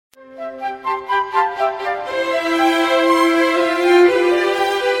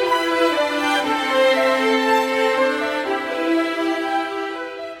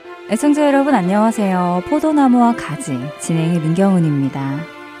애청자 여러분 안녕하세요. 포도나무와 가지 진행의 민경은입니다.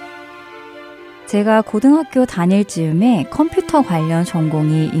 제가 고등학교 다닐 즈음에 컴퓨터 관련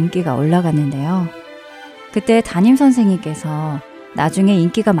전공이 인기가 올라갔는데요. 그때 담임 선생님께서 나중에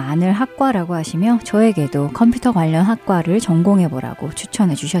인기가 많을 학과라고 하시며 저에게도 컴퓨터 관련 학과를 전공해보라고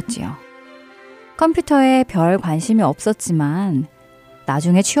추천해 주셨지요. 컴퓨터에 별 관심이 없었지만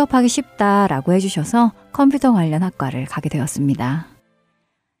나중에 취업하기 쉽다라고 해주셔서 컴퓨터 관련 학과를 가게 되었습니다.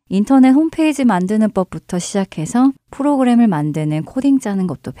 인터넷 홈페이지 만드는 법부터 시작해서 프로그램을 만드는 코딩 짜는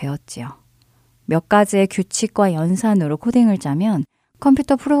것도 배웠지요. 몇 가지의 규칙과 연산으로 코딩을 짜면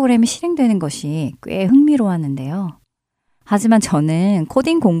컴퓨터 프로그램이 실행되는 것이 꽤 흥미로웠는데요. 하지만 저는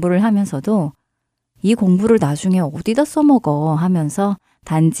코딩 공부를 하면서도 이 공부를 나중에 어디다 써먹어 하면서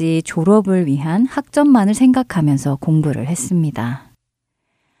단지 졸업을 위한 학점만을 생각하면서 공부를 했습니다.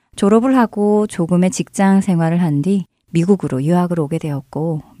 졸업을 하고 조금의 직장 생활을 한 뒤 미국으로 유학을 오게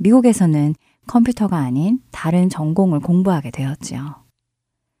되었고 미국에서는 컴퓨터가 아닌 다른 전공을 공부하게 되었지요.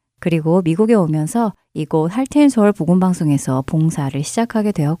 그리고 미국에 오면서 이곳 할텐서울 복음방송에서 봉사를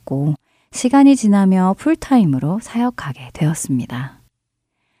시작하게 되었고 시간이 지나며 풀타임으로 사역하게 되었습니다.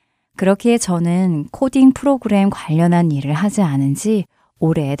 그렇기에 저는 코딩 프로그램 관련한 일을 하지 않은 지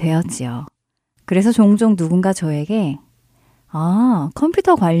오래되었지요. 그래서 종종 누군가 저에게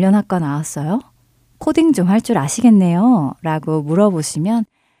컴퓨터 관련 학과 나왔어요? 코딩 좀 할 줄 아시겠네요? 라고 물어보시면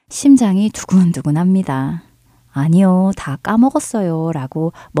심장이 두근두근 합니다. 아니요, 다 까먹었어요.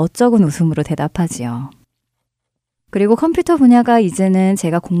 라고 멋쩍은 웃음으로 대답하지요. 그리고 컴퓨터 분야가 이제는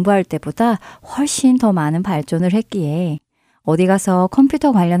제가 공부할 때보다 훨씬 더 많은 발전을 했기에 어디 가서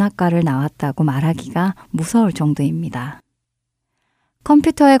컴퓨터 관련 학과를 나왔다고 말하기가 무서울 정도입니다.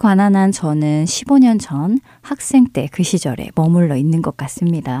 컴퓨터에 관한 한 저는 15년 전 학생 때 그 시절에 머물러 있는 것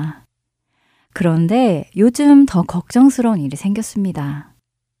같습니다. 그런데 요즘 더 걱정스러운 일이 생겼습니다.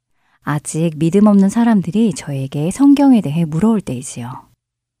 아직 믿음 없는 사람들이 저에게 성경에 대해 물어올 때이지요.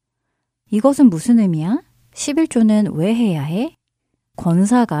 이것은 무슨 의미야? 11조는 왜 해야 해?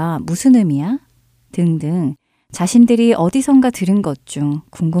 권사가 무슨 의미야? 등등 자신들이 어디선가 들은 것 중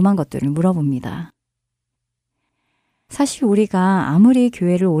궁금한 것들을 물어봅니다. 사실 우리가 아무리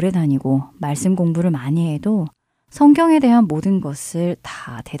교회를 오래 다니고 말씀 공부를 많이 해도 성경에 대한 모든 것을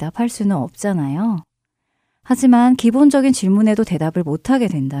다 대답할 수는 없잖아요. 하지만 기본적인 질문에도 대답을 못하게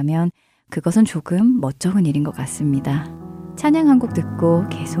된다면 그것은 조금 멋쩍은 일인 것 같습니다. 찬양 한 곡 듣고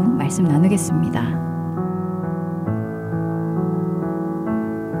계속 말씀 나누겠습니다.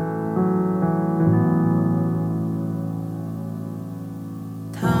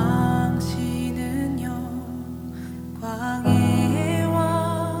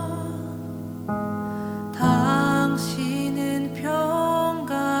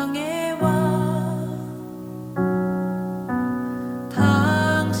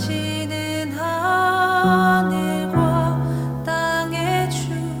 하늘과 땅의 주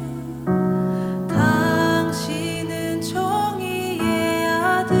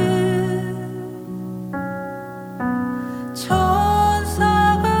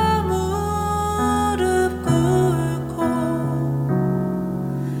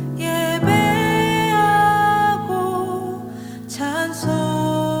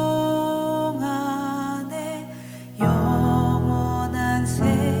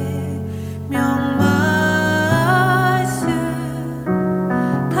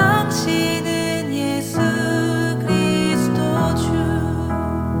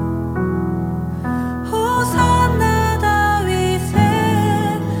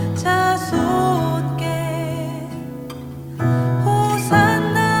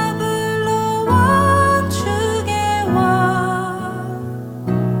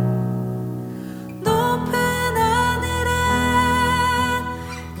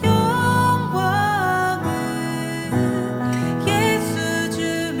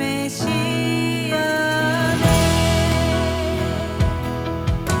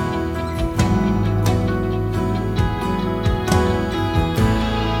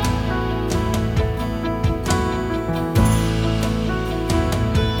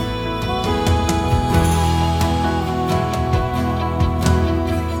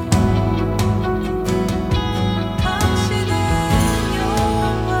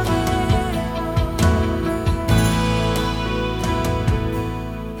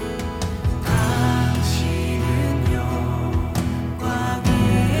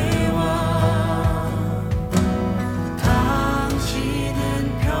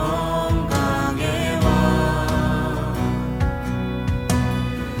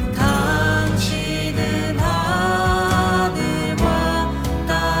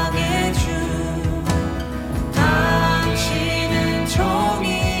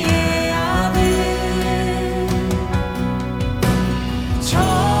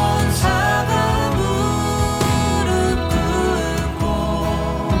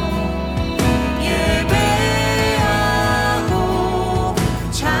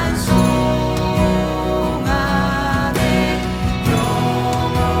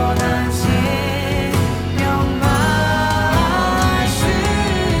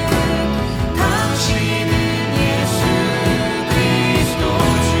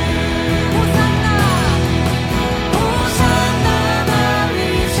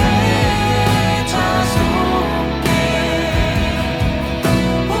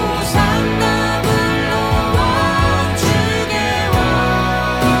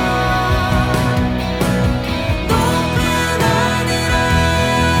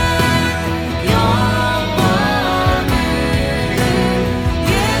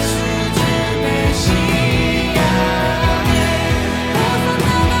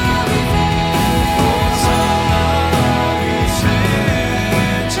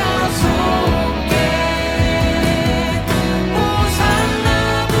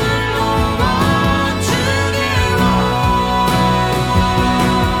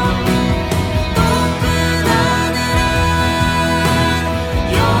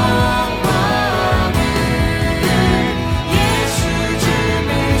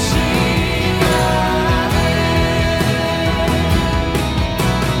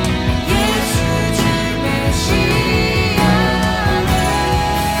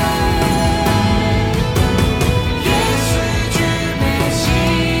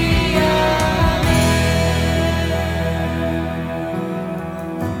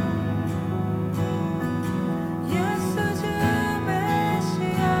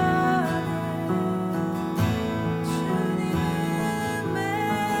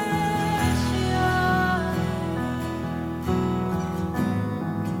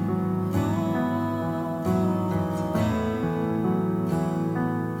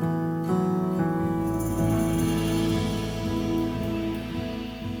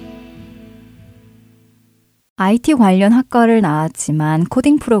IT 관련 학과를 나왔지만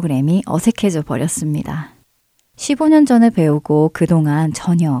코딩 프로그램이 어색해져 버렸습니다. 15년 전에 배우고 그동안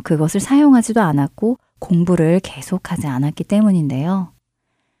전혀 그것을 사용하지도 않았고 공부를 계속하지 않았기 때문인데요.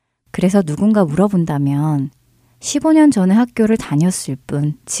 그래서 누군가 물어본다면 15년 전에 학교를 다녔을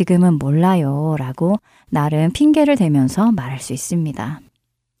뿐 지금은 몰라요 라고 나름 핑계를 대면서 말할 수 있습니다.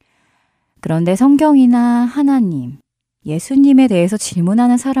 그런데 성경이나 하나님, 예수님에 대해서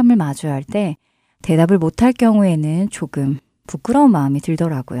질문하는 사람을 마주할 때 대답을 못할 경우에는 조금 부끄러운 마음이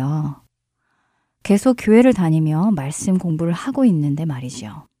들더라고요. 계속 교회를 다니며 말씀 공부를 하고 있는데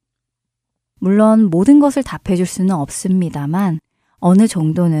말이죠. 물론 모든 것을 답해줄 수는 없습니다만 어느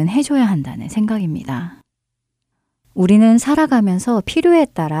정도는 해줘야 한다는 생각입니다. 우리는 살아가면서 필요에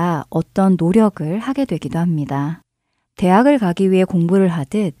따라 어떤 노력을 하게 되기도 합니다. 대학을 가기 위해 공부를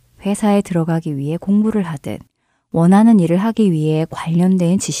하듯 회사에 들어가기 위해 공부를 하듯 원하는 일을 하기 위해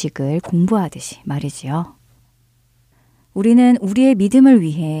관련된 지식을 공부하듯이 말이지요. 우리는 우리의 믿음을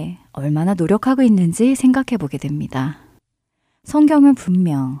위해 얼마나 노력하고 있는지 생각해 보게 됩니다. 성경은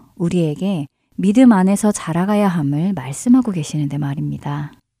분명 우리에게 믿음 안에서 자라가야 함을 말씀하고 계시는데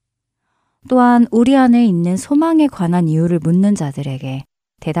말입니다. 또한 우리 안에 있는 소망에 관한 이유를 묻는 자들에게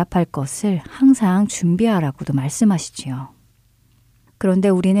대답할 것을 항상 준비하라고도 말씀하시지요. 그런데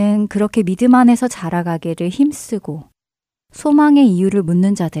우리는 그렇게 믿음 안에서 자라가기를 힘쓰고 소망의 이유를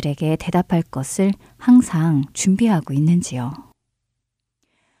묻는 자들에게 대답할 것을 항상 준비하고 있는지요.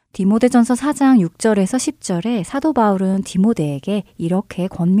 디모데전서 4장 6절에서 10절에 사도 바울은 디모데에게 이렇게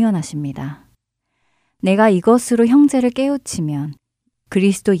권면하십니다. 내가 이것으로 형제를 깨우치면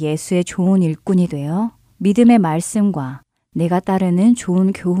그리스도 예수의 좋은 일꾼이 되어 믿음의 말씀과 내가 따르는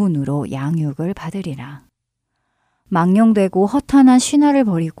좋은 교훈으로 양육을 받으리라. 망령되고 허탄한 신화를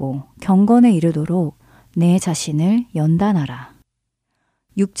버리고 경건에 이르도록 내 자신을 연단하라.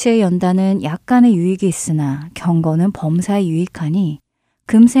 육체의 연단은 약간의 유익이 있으나 경건은 범사에 유익하니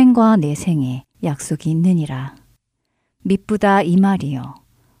금생과 내생에 약속이 있느니라. 미쁘다 이 말이여.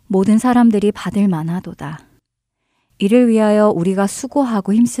 모든 사람들이 받을 만하도다. 이를 위하여 우리가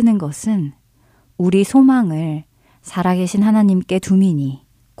수고하고 힘쓰는 것은 우리 소망을 살아계신 하나님께 두미니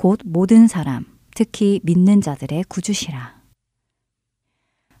곧 모든 사람, 특히 믿는 자들의 구주시라.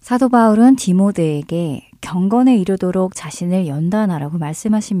 사도 바울은 디모데에게 경건에 이르도록 자신을 연단하라고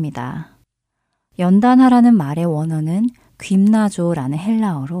말씀하십니다. 연단하라는 말의 원어는 귐나조라는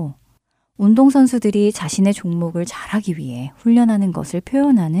헬라어로 운동선수들이 자신의 종목을 잘하기 위해 훈련하는 것을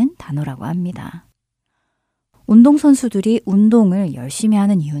표현하는 단어라고 합니다. 운동선수들이 운동을 열심히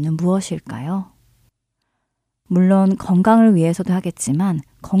하는 이유는 무엇일까요? 물론 건강을 위해서도 하겠지만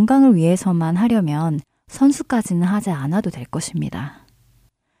건강을 위해서만 하려면 선수까지는 하지 않아도 될 것입니다.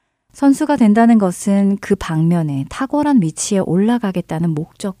 선수가 된다는 것은 그 방면에 탁월한 위치에 올라가겠다는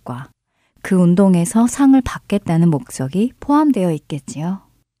목적과 그 운동에서 상을 받겠다는 목적이 포함되어 있겠지요.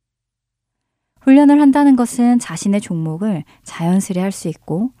 훈련을 한다는 것은 자신의 종목을 자연스레 할 수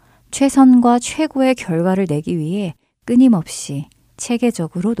있고 최선과 최고의 결과를 내기 위해 끊임없이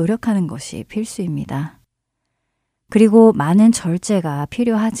체계적으로 노력하는 것이 필수입니다. 그리고 많은 절제가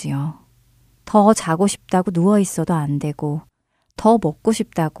필요하지요. 더 자고 싶다고 누워 있어도 안 되고 더 먹고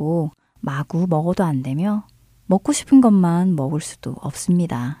싶다고 마구 먹어도 안 되며 먹고 싶은 것만 먹을 수도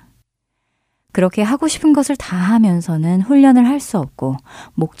없습니다. 그렇게 하고 싶은 것을 다 하면서는 훈련을 할 수 없고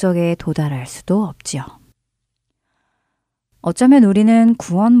목적에 도달할 수도 없지요. 어쩌면 우리는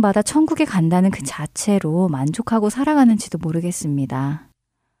구원받아 천국에 간다는 그 자체로 만족하고 살아가는지도 모르겠습니다.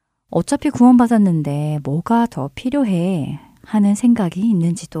 어차피 구원받았는데 뭐가 더 필요해 하는 생각이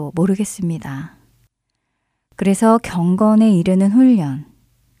있는지도 모르겠습니다. 그래서 경건에 이르는 훈련,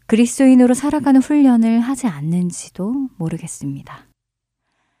 그리스도인으로 살아가는 훈련을 하지 않는지도 모르겠습니다.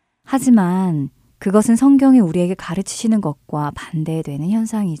 하지만 그것은 성경이 우리에게 가르치시는 것과 반대되는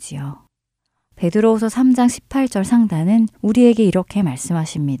현상이지요. 베드로후서 3장 18절 상단은 우리에게 이렇게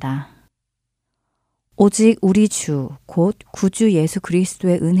말씀하십니다. 오직 우리 주, 곧 구주 예수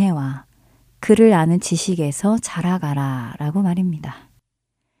그리스도의 은혜와 그를 아는 지식에서 자라가라 라고 말입니다.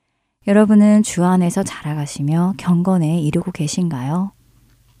 여러분은 주 안에서 자라가시며 경건에 이르고 계신가요?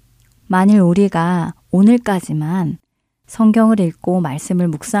 만일 우리가 오늘까지만 성경을 읽고 말씀을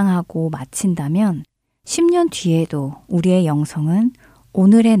묵상하고 마친다면 10년 뒤에도 우리의 영성은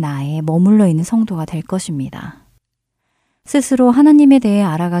오늘의 나에 머물러 있는 성도가 될 것입니다. 스스로 하나님에 대해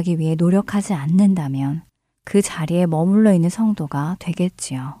알아가기 위해 노력하지 않는다면 그 자리에 머물러 있는 성도가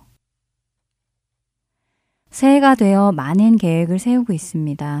되겠지요. 새해가 되어 많은 계획을 세우고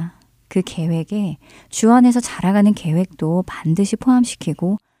있습니다. 그 계획에 주 안에서 자라가는 계획도 반드시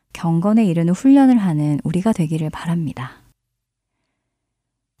포함시키고 경건에 이르는 훈련을 하는 우리가 되기를 바랍니다.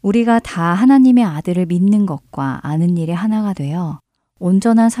 우리가 다 하나님의 아들을 믿는 것과 아는 일에 하나가 되어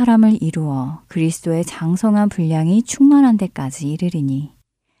온전한 사람을 이루어 그리스도의 장성한 분량이 충만한 데까지 이르리니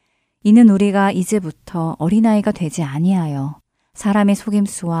이는 우리가 이제부터 어린아이가 되지 아니하여 사람의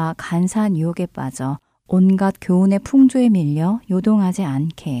속임수와 간사한 유혹에 빠져 온갖 교훈의 풍조에 밀려 요동하지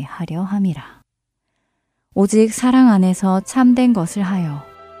않게 하려 함이라. 오직 사랑 안에서 참된 것을 하여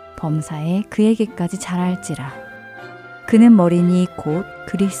범사에 그에게까지 자랄지라. 그는 머리니 곧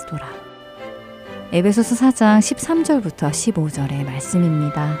그리스도라. 에베소서 4장 13절부터 15절의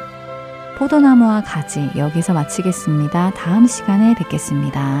말씀입니다. 포도나무와 가지 여기서 마치겠습니다. 다음 시간에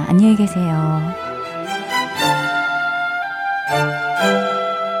뵙겠습니다. 안녕히 계세요.